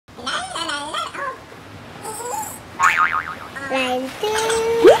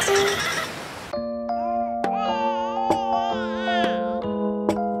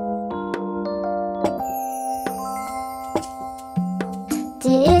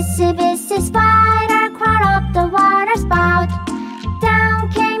itsy bitsy spider crawled up the water spout. Down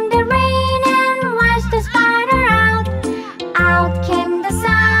came the rain and washed the spider out. Out came the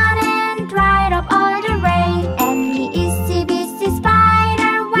sun and dried up all the rain. And the itsy bitsy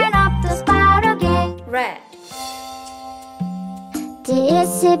spider went up the spout again. Red. The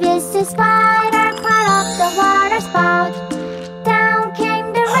itsy bitsy spider crawled up the water spout. Down came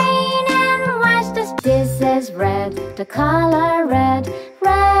the rain and washed the spout. This is red, the color red.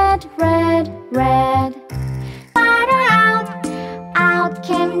 Red, red, red. Spider out. Out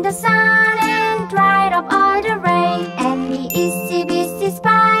came the sun and dried up all the rain. And the itsy bitsy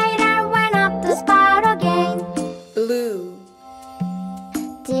spider went up the spout again. Blue.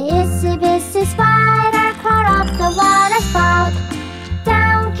 The itsy bitsy spider crawled up the water spout.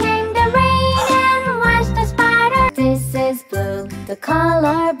 Down came the rain and washed the spider. This is blue, the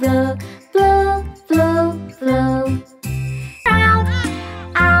color blue. Blue, blue, blue. Out,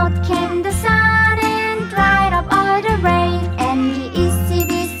 out came the sun and dried up all the rain. And the itsy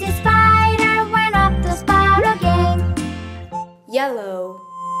bitsy spider went up the spout again. Yellow.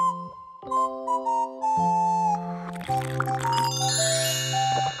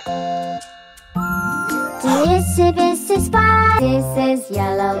 The itsy bitsy spider. This is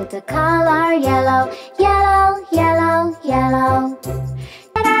yellow, the color yellow. Yellow, yellow, yellow.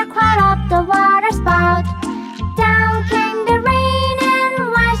 Spider crawled up the water spout. Down came the rain and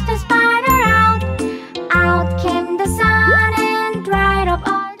washed the spider out. Out came the sun and dried up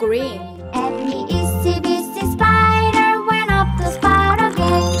all the Green. And the itsy bitsy spider went up the spout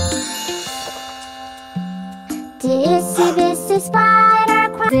again. The itsy bitsy spider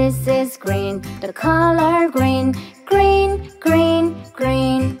crawled. This is green, the color green. Green, green,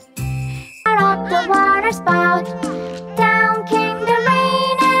 green. Up the water spout. Down came the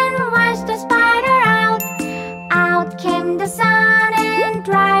rain and washed the spider out. Out came the sun and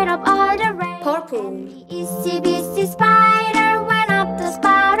dried up all the rain. Purple. The itsy bitsy spider went up the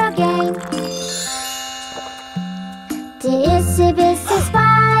spout again. The itsy bitsy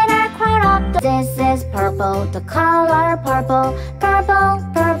spider crawled up the. This is purple, the color purple. Purple,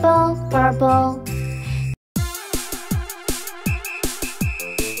 purple, purple.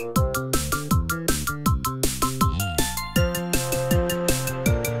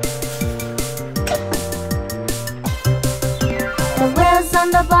 The wheels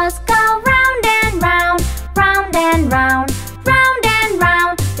on the bus go round and round, round and round, round and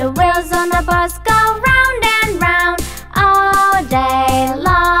round. The wheels on the bus go round and round all day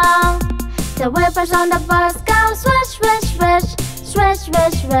long. The whippers on the bus go swish, swish, swish, swish,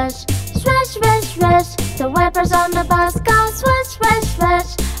 swish, swish, swish, swish, swish. The whippers on the bus go swish, swish,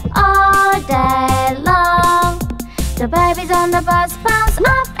 swish all day long. The babies on the bus bounce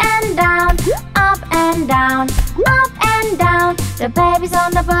up and down, up and down, up and down. The babies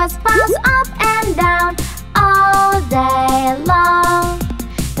on the bus bounce up and down all day long.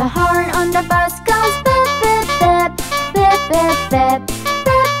 The horn on the bus goes beep, beep, beep, beep, beep, beep,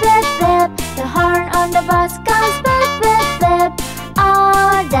 beep, beep, beep. The horn on the bus goes beep, beep, beep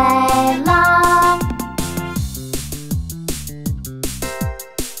all day long.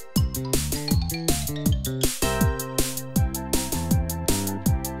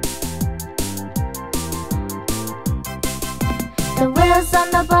 The wheels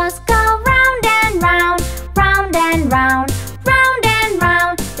on the bus go round and round, round and round, round and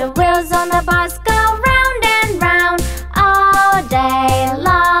round. The wheels on the bus go round and round all day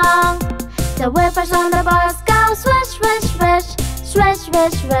long. The whippers on the bus go swish, swish, swish, swish,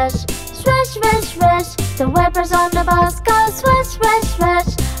 swish, swish, swish, swish, swish. The whippers on the bus go swish, swish,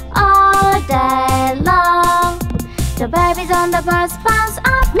 swish all day long. The babies on the bus bounce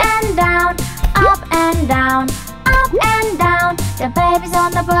up and down, up and down, up and down. The babies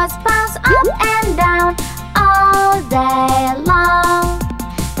on the bus bounce up and down all day long.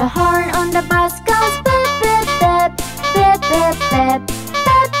 The horn on the bus goes beep, beep, beep, beep, beep, beep,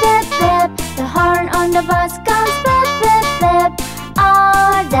 beep, beep, beep. The horn on the bus goes beep, beep, beep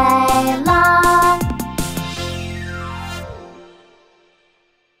all day long.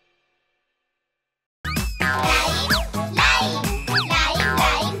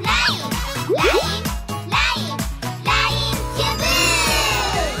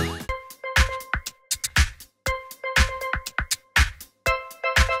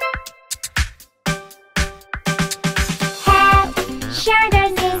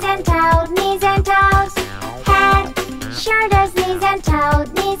 Shoulders, knees and toes, knees and toes. Head, shoulders, knees and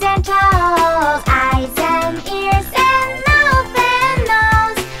toes, knees and toes. Eyes and ears and mouth and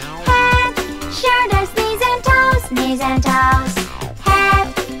nose. Head, shoulders, knees and toes, knees and toes. Head,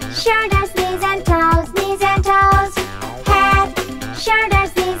 shoulders, knees and toes, knees and toes. Head,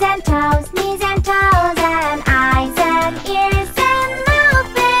 shoulders, knees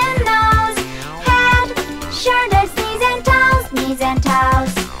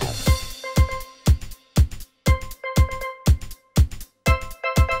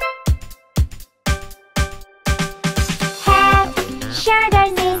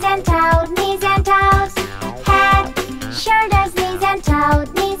shoulders, knees and toes, knees and toes. Head, shoulders, knees and toes,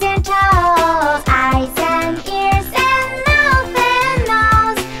 knees and toes. Eyes and ears and mouth and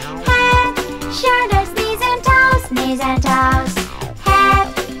nose. Head, shoulders, knees and toes, knees and toes. Head,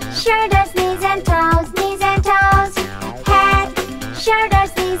 shoulders, knees and toes, knees and toes. Head,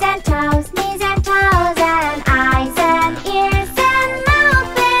 shoulders, knees and toes, knees and toes. And eyes and ears and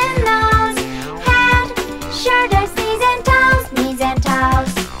mouth and nose. Head, shoulders, knees and toes, knees and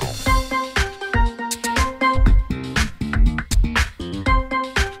toes.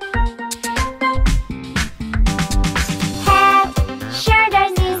 Head,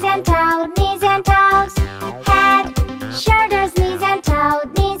 shoulders, knees and toes, knees and toes. Head, shoulders, knees and toes,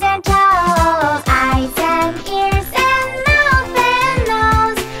 knees and toes. Eyes and ears and mouth and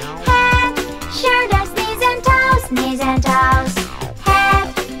nose. Head, shoulders, knees and toes, knees and toes. Head,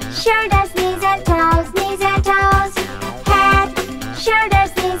 shoulders, knees and toes, knees and toes. Head,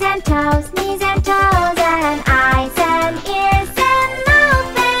 shoulders, knees and toes, knees and toes. And eyes and ears and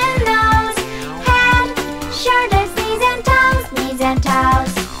mouth and nose. Head, shoulders, knees and toes, knees and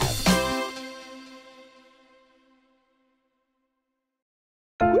toes.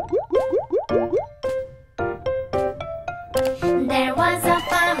 There was a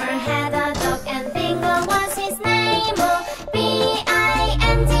farmer had a dog and Bingo was his name. Oh,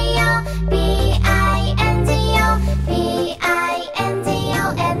 B-I-N-G-O, B-I-N-G-O, B-I-N-G-O,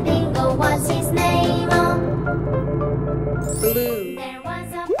 and Bingo was his name. Oh. Blue. There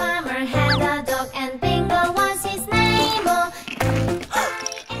was a farmer had a dog and Bingo was his name. Oh,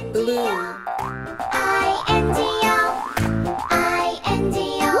 Blue. I-N-G-O,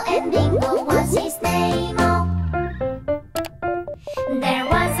 I-N-G-O, and Bingo was his name. Oh. There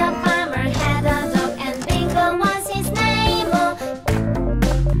was a farmer had a dog and Bingo was his name. Oh,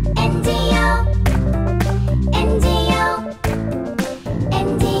 N-G-O, N-G-O,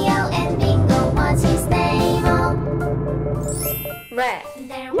 N-G-O, and Bingo was his name. Oh. Red.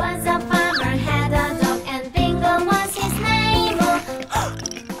 There was a farmer had a dog and Bingo was his name. Oh,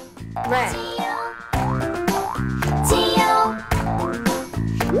 Red. T-O,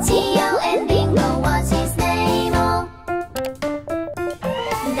 T-O, and Bingo was his name. Oh.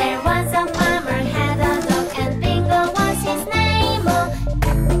 There was a farmer had a dog and Bingo was his name. Oh,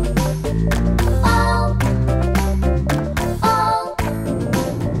 oh, oh,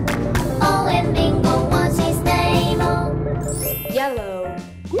 oh, and Bingo was his name. Oh. Yellow.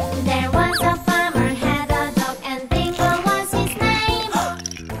 There was a farmer had a dog and Bingo was his name.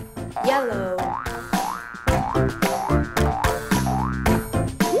 Yellow.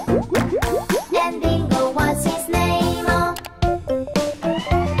 And Bingo was his name. Oh.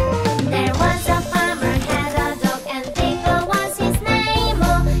 There was a farmer had a dog and Bingo was his name.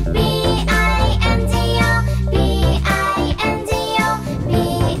 Oh. B-I-N-G-O, B-I-N-G-O,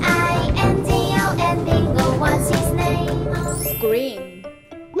 B-I-N-G-O, and Bingo was his name. Oh. Green.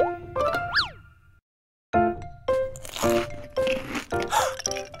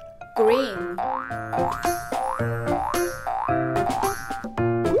 Green.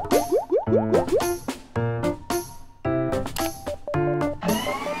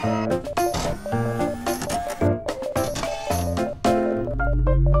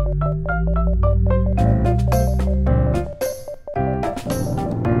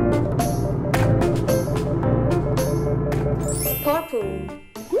 Purple.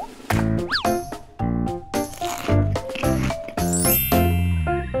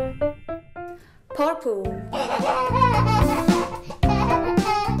 Purple.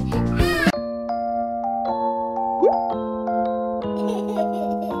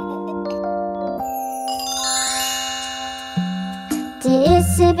 The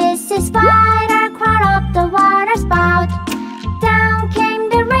itsy bitsy spider crawled up the water spout. Down came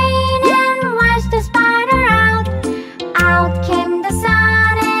the rain and washed the spider out. Out came the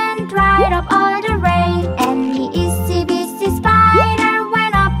sun and dried up all the rain. And the itsy bitsy spider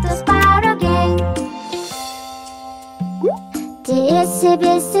went up the spout again. The itsy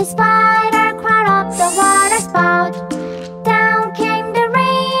bitsy spider crawled up the water spout. Down came the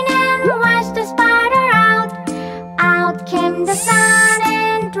rain and washed the spider out. Out came the sun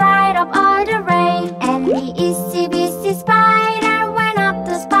and dried up all the rain. And the itsy bitsy spider went up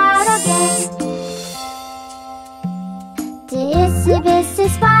the spout again. The itsy bitsy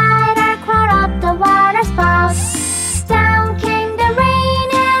spider